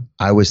him.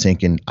 I was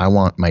thinking, I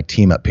want my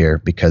team up here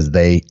because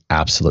they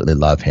absolutely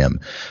love him.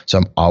 So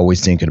I'm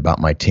always thinking about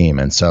my team.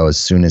 And so as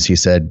soon as he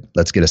said,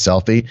 let's get a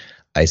selfie,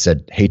 I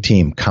said, hey,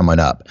 team, coming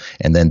up.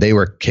 And then they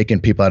were kicking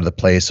people out of the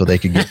place so they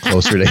could get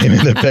closer to him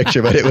in the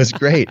picture. But it was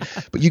great.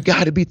 But you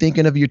got to be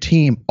thinking of your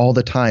team all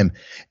the time.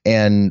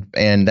 And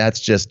that's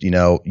just,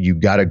 you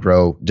got to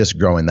grow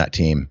in that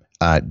team.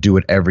 Do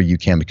whatever you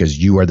can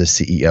because you are the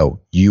CEO.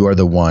 You are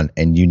the one,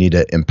 and you need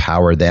to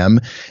empower them.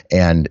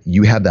 And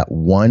you have that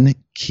one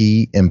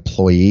key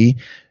employee.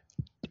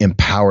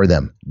 Empower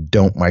them.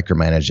 Don't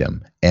micromanage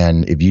them.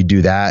 And if you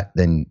do that,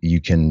 then you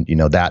can,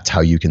 that's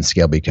how you can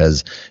scale.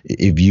 Because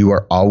if you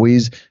are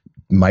always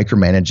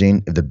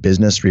micromanaging, if the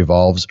business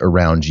revolves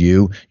around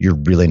you, you're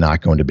really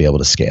not going to be able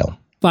to scale.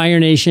 Fire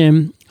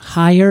Nation,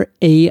 hire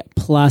A+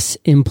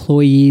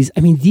 employees.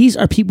 These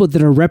are people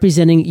that are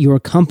representing your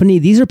company.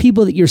 These are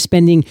people that you're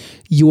spending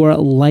your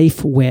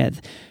life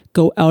with.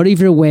 Go out of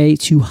your way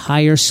to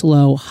hire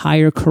slow,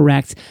 hire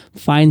correct,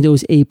 find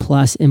those A+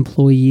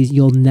 employees.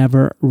 You'll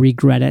never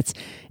regret it.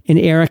 And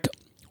Erik,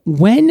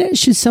 when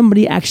should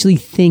somebody actually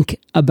think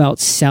about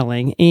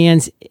selling?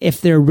 And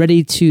if they're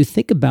ready to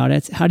think about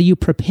it, how do you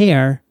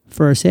prepare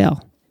for a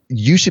sale?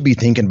 You should be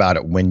thinking about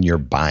it when you're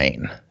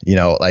buying.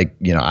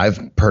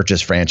 I've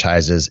purchased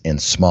franchises in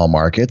small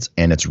markets,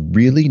 and it's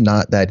really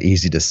not that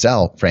easy to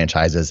sell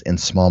franchises in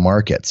small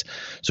markets.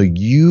 So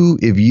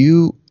if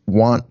you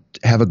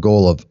have a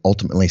goal of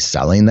ultimately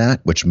selling that,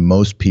 which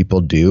most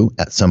people do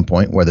at some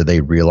point, whether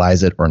they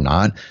realize it or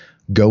not,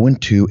 go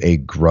into a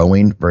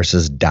growing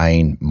versus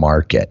dying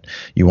market.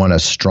 You want a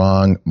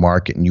strong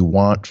market and you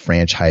want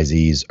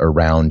franchisees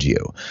around you,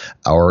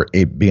 or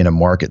it be in a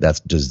market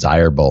that's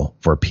desirable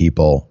for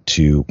people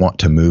to want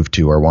to move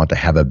to or want to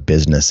have a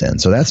business in.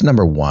 So that's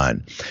number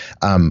one.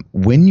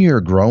 When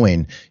you're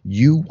growing,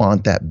 you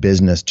want that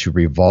business to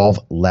revolve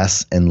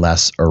less and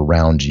less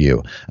around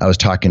you. I was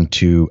talking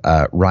to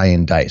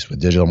Ryan Dice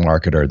with Digital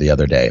Marketer the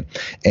other day,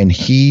 and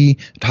he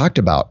talked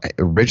about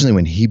originally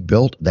when he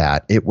built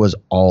that, it was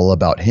all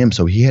about him.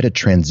 So he had to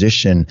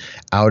transition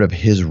out of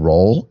his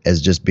role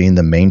as just being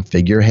the main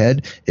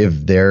figurehead if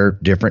their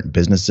different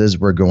businesses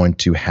were going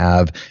to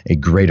have a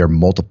greater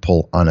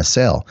multiple on a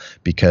sale,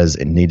 because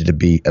it needed to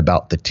be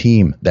about the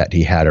team that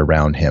he had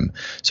around him.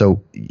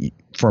 So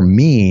for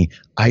me,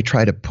 I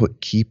try to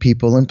put key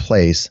people in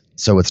place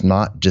so it's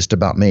not just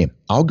about me.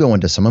 I'll go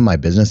into some of my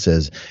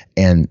businesses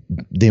and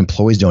the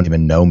employees don't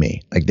even know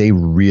me. Like, they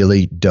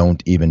really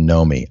don't even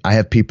know me. I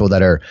have people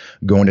that are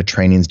going to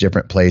trainings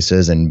different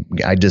places, and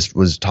I just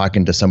was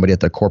talking to somebody at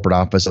the corporate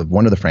office of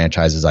one of the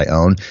franchises I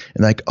own,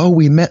 and like, oh,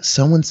 we met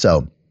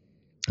so-and-so.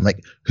 I'm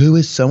like, who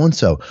is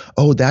so-and-so?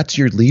 Oh, that's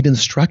your lead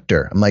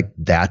instructor. I'm like,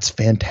 that's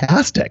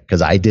fantastic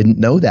because I didn't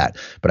know that.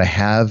 But I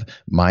have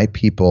my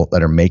people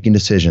that are making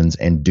decisions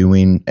and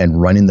doing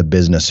and running the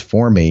business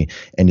for me.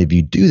 And if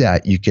you do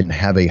that, you can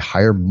have a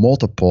higher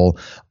multiple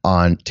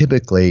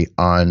typically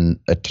on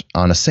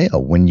a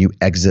sale when you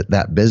exit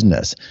that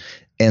business.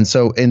 And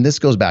so, and this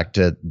goes back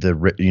to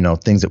the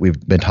things that we've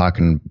been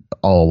talking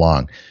all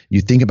along.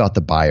 You think about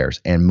the buyers,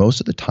 and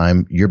most of the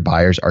time, your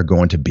buyers are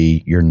going to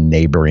be your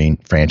neighboring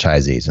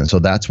franchisees. And so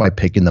that's why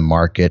picking the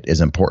market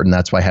is important.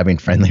 That's why having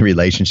friendly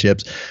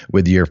relationships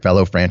with your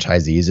fellow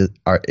franchisees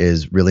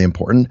is really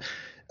important.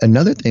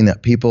 Another thing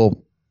that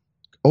people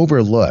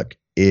overlook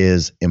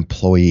is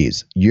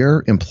employees.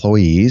 Your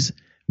employees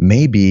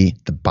may be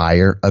the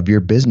buyer of your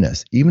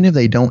business. Even if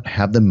they don't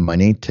have the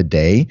money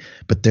today,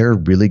 but they're a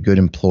really good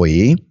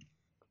employee,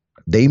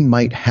 they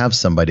might have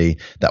somebody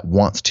that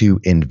wants to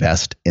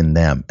invest in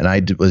them. And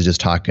I was just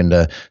talking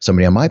to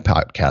somebody on my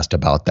podcast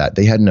about that.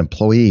 They had an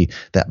employee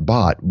that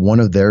bought one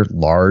of their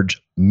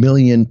large $1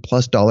 million+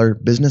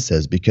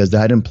 businesses because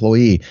that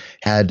employee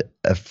had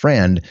a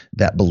friend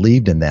that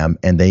believed in them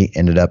and they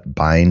ended up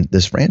buying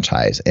this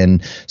franchise.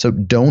 And so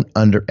don't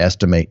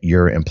underestimate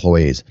your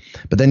employees.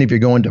 But then if you're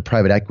going to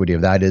private equity,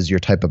 if that is your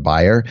type of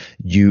buyer,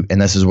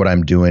 and this is what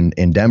I'm doing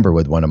in Denver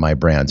with one of my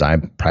brands,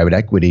 private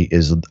equity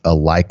is a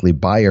likely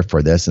buyer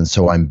for this. And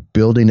so I'm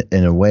building it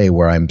in a way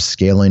where I'm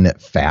scaling it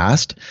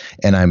fast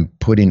and I'm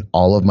putting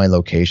all of my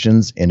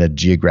locations in a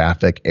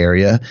geographic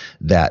area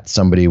that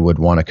somebody would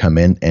want to come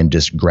in and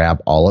just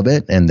grab all of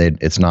it. And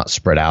it's not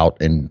spread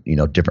out in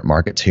different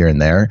markets here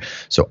and there.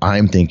 So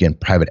I'm thinking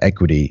private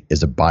equity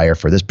is a buyer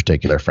for this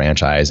particular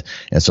franchise.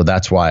 And so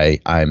that's why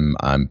I'm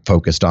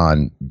focused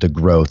on the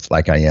growth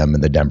like I am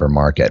in the Denver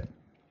market.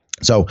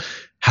 So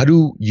how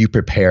do you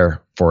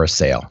prepare for a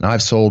sale? Now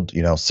I've sold,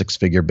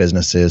 6-figure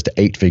businesses to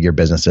 8-figure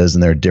businesses,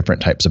 and there are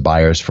different types of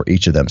buyers for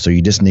each of them. So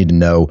you just need to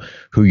know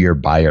who your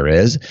buyer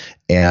is.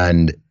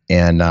 And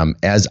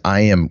as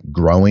I am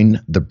growing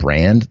the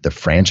brand, the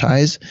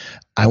franchise,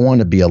 I want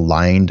to be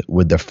aligned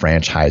with the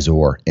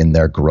franchisor in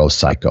their growth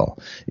cycle.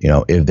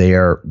 If they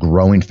are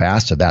growing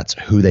fast, so that's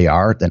who they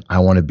are, then I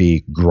want to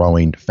be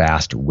growing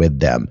fast with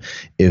them.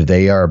 If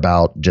they are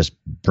about just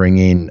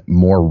bringing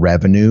more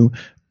revenue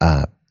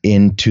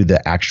into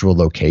the actual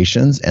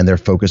locations and they're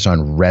focused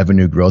on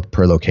revenue growth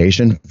per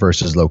location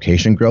versus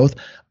location growth,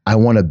 I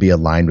want to be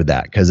aligned with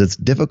that because it's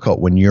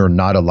difficult when you're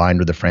not aligned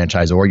with the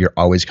franchisor. You're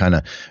always kind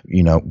of,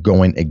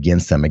 going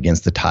against them,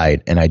 against the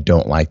tide. And I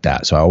don't like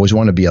that. So I always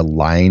want to be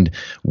aligned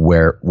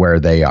where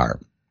they are.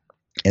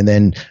 And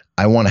then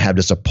I want to have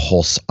just a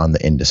pulse on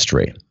the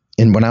industry.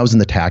 And when I was in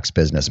the tax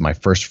business, my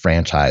first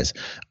franchise,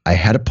 I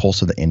had a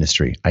pulse of the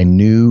industry. I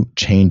knew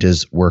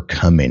changes were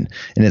coming.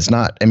 And it's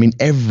not,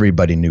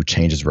 everybody knew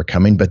changes were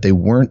coming, but they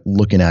weren't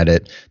looking at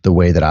it the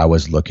way that I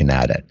was looking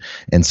at it.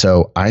 And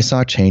so I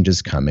saw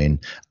changes coming.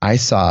 I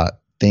saw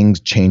things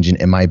changing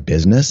in my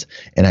business,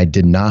 and I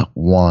did not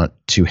want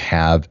to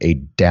have a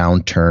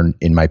downturn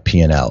in my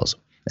P&Ls.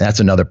 And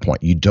that's another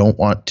point. You don't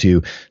want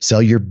to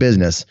sell your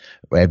business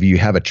if you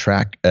have a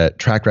track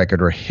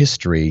record or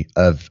history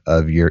of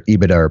your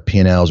EBITDA or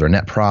P&Ls or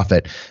net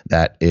profit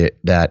that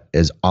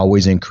is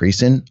always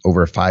increasing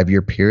over a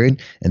 5-year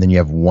period, and then you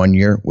have 1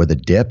 year with a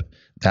dip.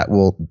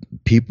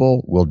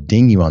 People will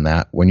ding you on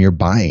that when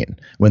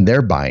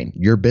they're buying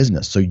your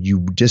business. So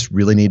you just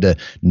really need to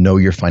know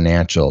your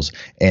financials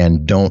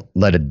and don't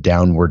let a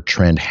downward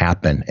trend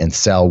happen and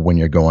sell when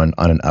you're going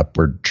on an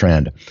upward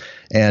trend.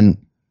 And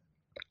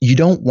you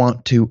don't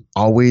want to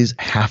always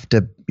have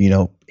to,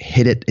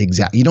 hit it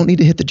exactly. You don't need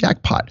to hit the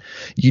jackpot.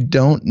 You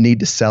don't need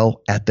to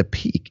sell at the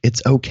peak.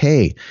 It's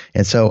okay.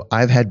 And so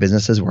I've had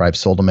businesses where I've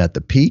sold them at the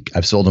peak,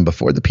 I've sold them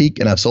before the peak,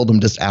 and I've sold them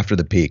just after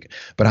the peak.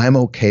 But I'm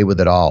okay with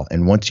it all.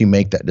 And once you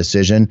make that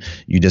decision,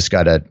 you just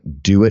got to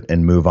do it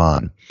and move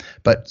on.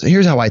 But so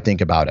here's how I think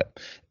about it.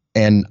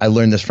 And I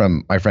learned this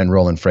from my friend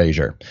Roland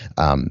Frazier.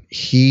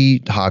 He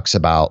talks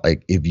about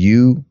if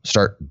you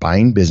start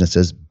buying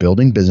businesses,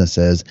 building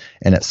businesses,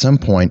 and at some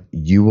point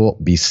you will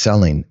be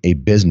selling a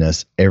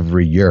business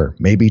every year,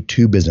 maybe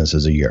 2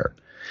 businesses a year.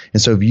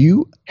 And so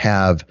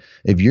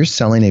if you're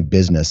selling a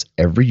business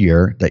every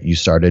year that you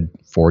started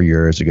 4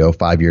 years ago,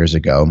 5 years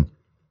ago,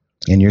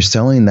 and you're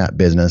selling that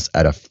business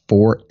at a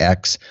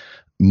 4x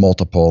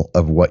multiple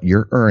of what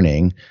you're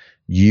earning,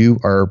 you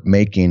are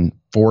making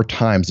 4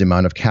 times the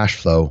amount of cash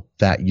flow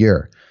that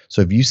year.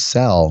 So if you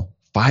sell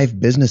 5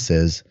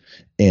 businesses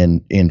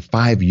in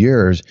 5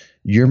 years,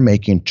 you're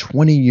making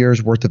 20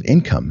 years worth of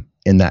income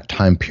in that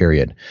time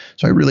period.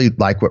 So I really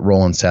like what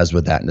Roland says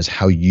with that, and is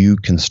how you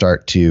can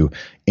start to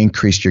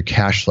increase your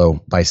cash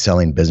flow by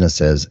selling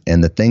businesses.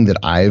 And the thing that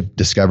I've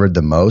discovered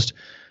the most,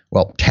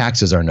 well,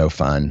 taxes are no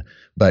fun,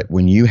 but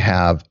when you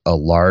have a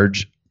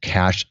large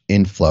cash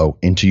inflow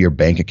into your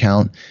bank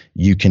account,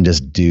 you can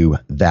just do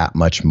that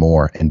much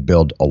more and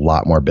build a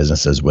lot more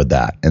businesses with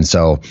that. And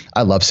so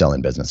I love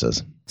selling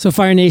businesses. So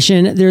Fire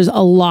Nation, there's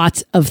a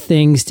lot of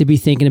things to be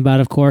thinking about,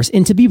 of course,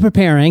 and to be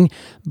preparing.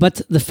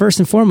 But the first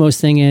and foremost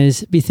thing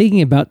is be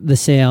thinking about the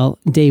sale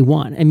day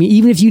one. I mean,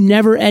 even if you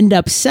never end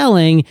up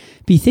selling,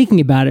 be thinking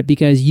about it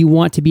because you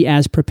want to be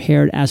as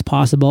prepared as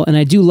possible. And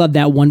I do love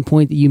that one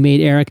point that you made,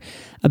 Erik,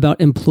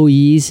 about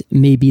employees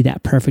may be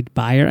that perfect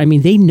buyer. I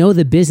mean, they know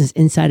the business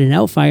inside and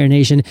out, Fire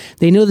Nation.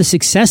 They know the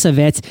success of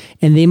it,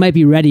 and they might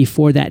be ready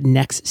for that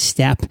next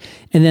step.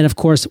 And then, of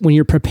course, when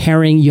you're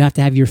preparing, you have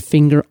to have your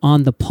finger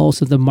on the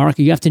pulse of the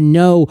market. You have to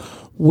know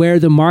where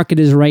the market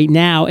is right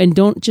now, and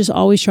don't just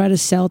always try to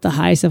sell at the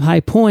highest of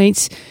high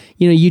points.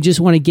 You just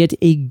want to get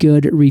a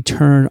good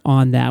return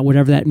on that,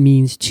 whatever that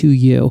means to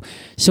you.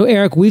 So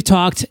Erik, we've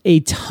talked a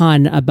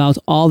ton about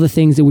all the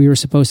things that we were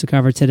supposed to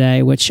cover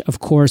today, which of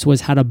course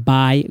was how to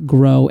buy,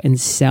 grow, and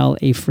sell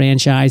a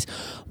franchise.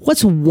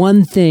 What's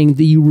one thing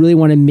that you really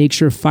want to make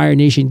sure Fire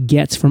Nation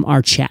gets from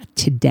our chat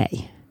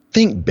today?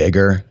 Think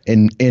bigger.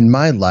 In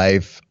my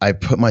life, I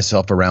put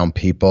myself around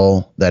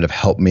people that have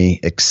helped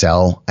me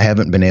excel. I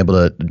haven't been able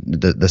to,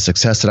 the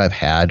success that I've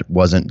had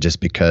wasn't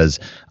just because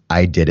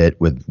I did it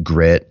with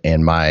grit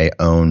and my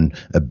own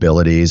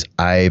abilities.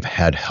 I've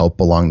had help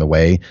along the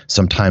way.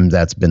 Sometimes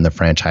that's been the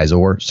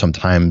franchisor.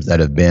 Sometimes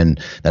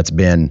that's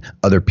been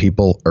other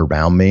people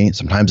around me.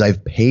 Sometimes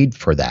I've paid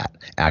for that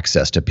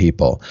access to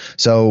people.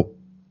 So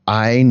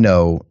I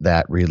know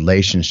that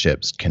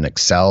relationships can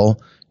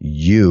excel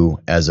you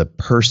as a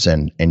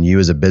person and you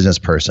as a business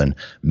person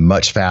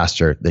much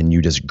faster than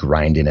you just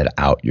grinding it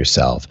out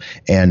yourself.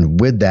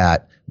 And with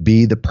that,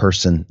 be the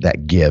person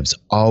that gives.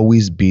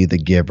 Always be the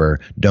giver.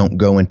 Don't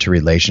go into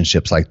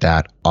relationships like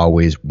that,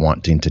 always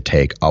wanting to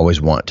take,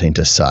 always wanting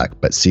to suck,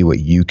 but see what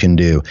you can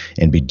do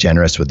and be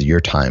generous with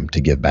your time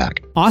to give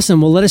back.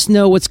 Awesome. Well, let us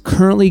know what's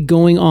currently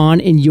going on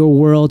in your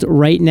world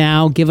right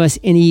now. Give us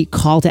any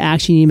call to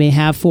action you may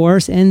have for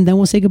us, and then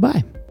we'll say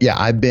goodbye. Yeah,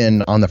 I've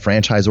been on the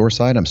franchisor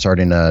side. I'm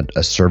starting a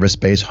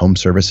service-based, home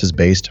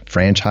services-based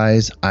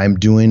franchise. I'm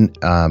doing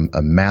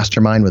a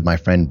mastermind with my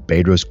friend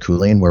Bedros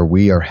Keuilian where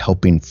we are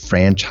helping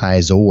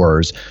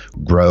franchisors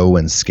grow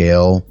and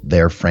scale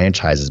their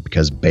franchises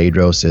because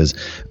Bedros is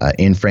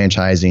in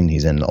franchising.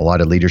 He's in a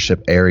lot of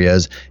leadership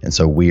areas. And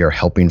so we are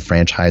helping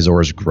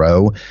franchisors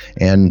grow.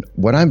 And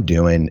what I'm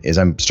doing is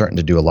I'm starting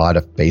to do a lot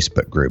of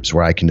Facebook groups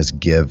where I can just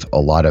give a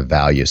lot of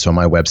value. So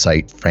my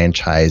website,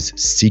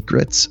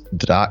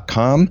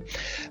 franchisesecrets.com.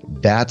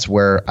 That's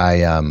where I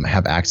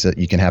have access.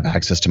 You can have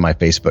access to my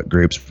Facebook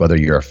groups, whether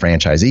you're a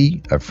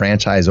franchisee, a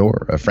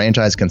franchisor, a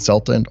franchise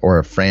consultant, or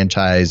a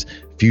franchise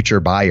future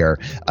buyer.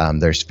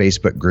 There's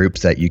Facebook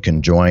groups that you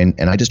can join.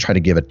 And I just try to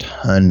give a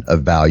ton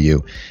of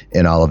value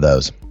in all of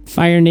those.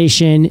 Fire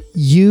Nation,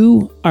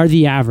 you are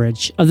the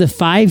average of the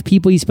 5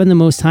 people you spend the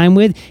most time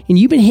with, and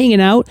you've been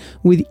hanging out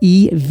with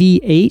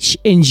EVH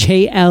and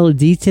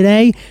JLD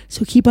today,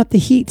 so keep up the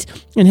heat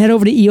and head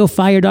over to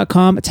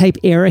eofire.com, type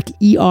Erik,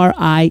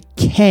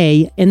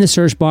 ERIK, in the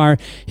search bar.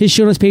 His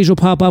show notes page will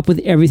pop up with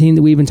everything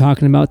that we've been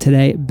talking about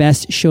today.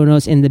 Best show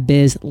notes in the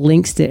biz,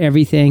 links to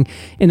everything,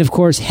 and of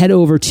course, head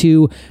over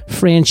to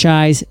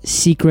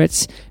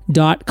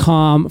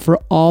franchisesecrets.com for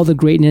all the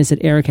greatness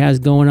that Erik has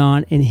going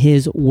on in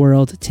his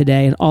world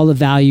today and all the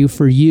value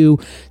for you,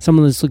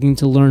 someone that's looking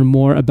to learn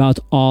more about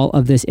all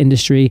of this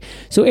industry.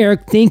 So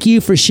Erik, thank you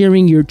for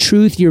sharing your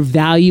truth, your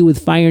value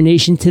with Fire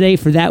Nation today.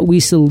 For that, we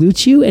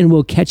salute you and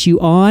we'll catch you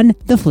on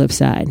the flip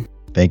side.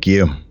 Thank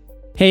you.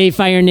 Hey,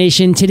 Fire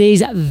Nation.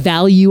 Today's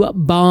value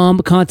bomb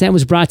content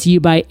was brought to you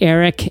by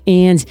Erik.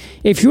 And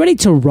if you're ready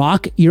to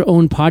rock your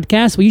own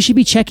podcast, well, you should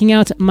be checking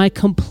out my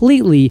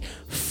completely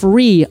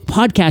free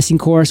podcasting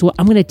course. Well,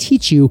 I'm going to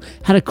teach you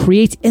how to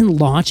create and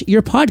launch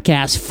your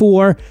podcast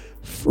for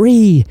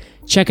free.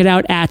 Check it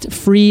out at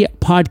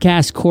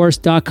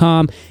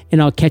freepodcastcourse.com.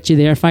 And I'll catch you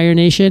there, Fire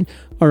Nation,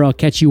 or I'll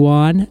catch you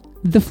on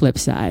the flip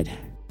side.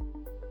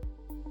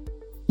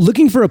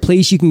 Looking for a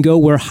place you can go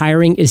where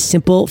hiring is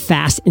simple,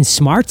 fast, and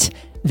smart?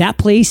 That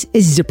place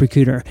is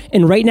ZipRecruiter.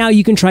 And right now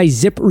you can try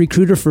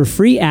ZipRecruiter for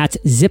free at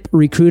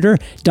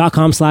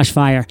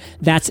ziprecruiter.com/fire.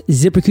 That's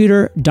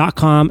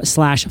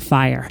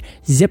ziprecruiter.com/fire.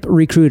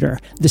 ZipRecruiter,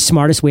 the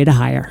smartest way to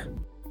hire.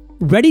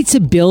 Ready to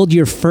build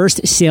your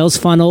first sales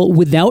funnel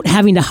without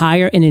having to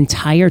hire an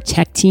entire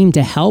tech team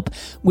to help?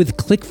 With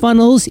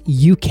ClickFunnels,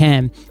 you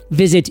can.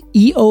 Visit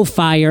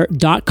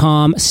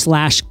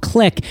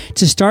eofire.com/click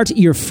to start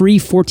your free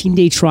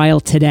 14-day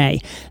trial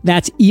today.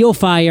 That's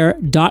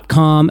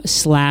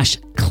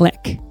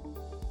eofire.com/click.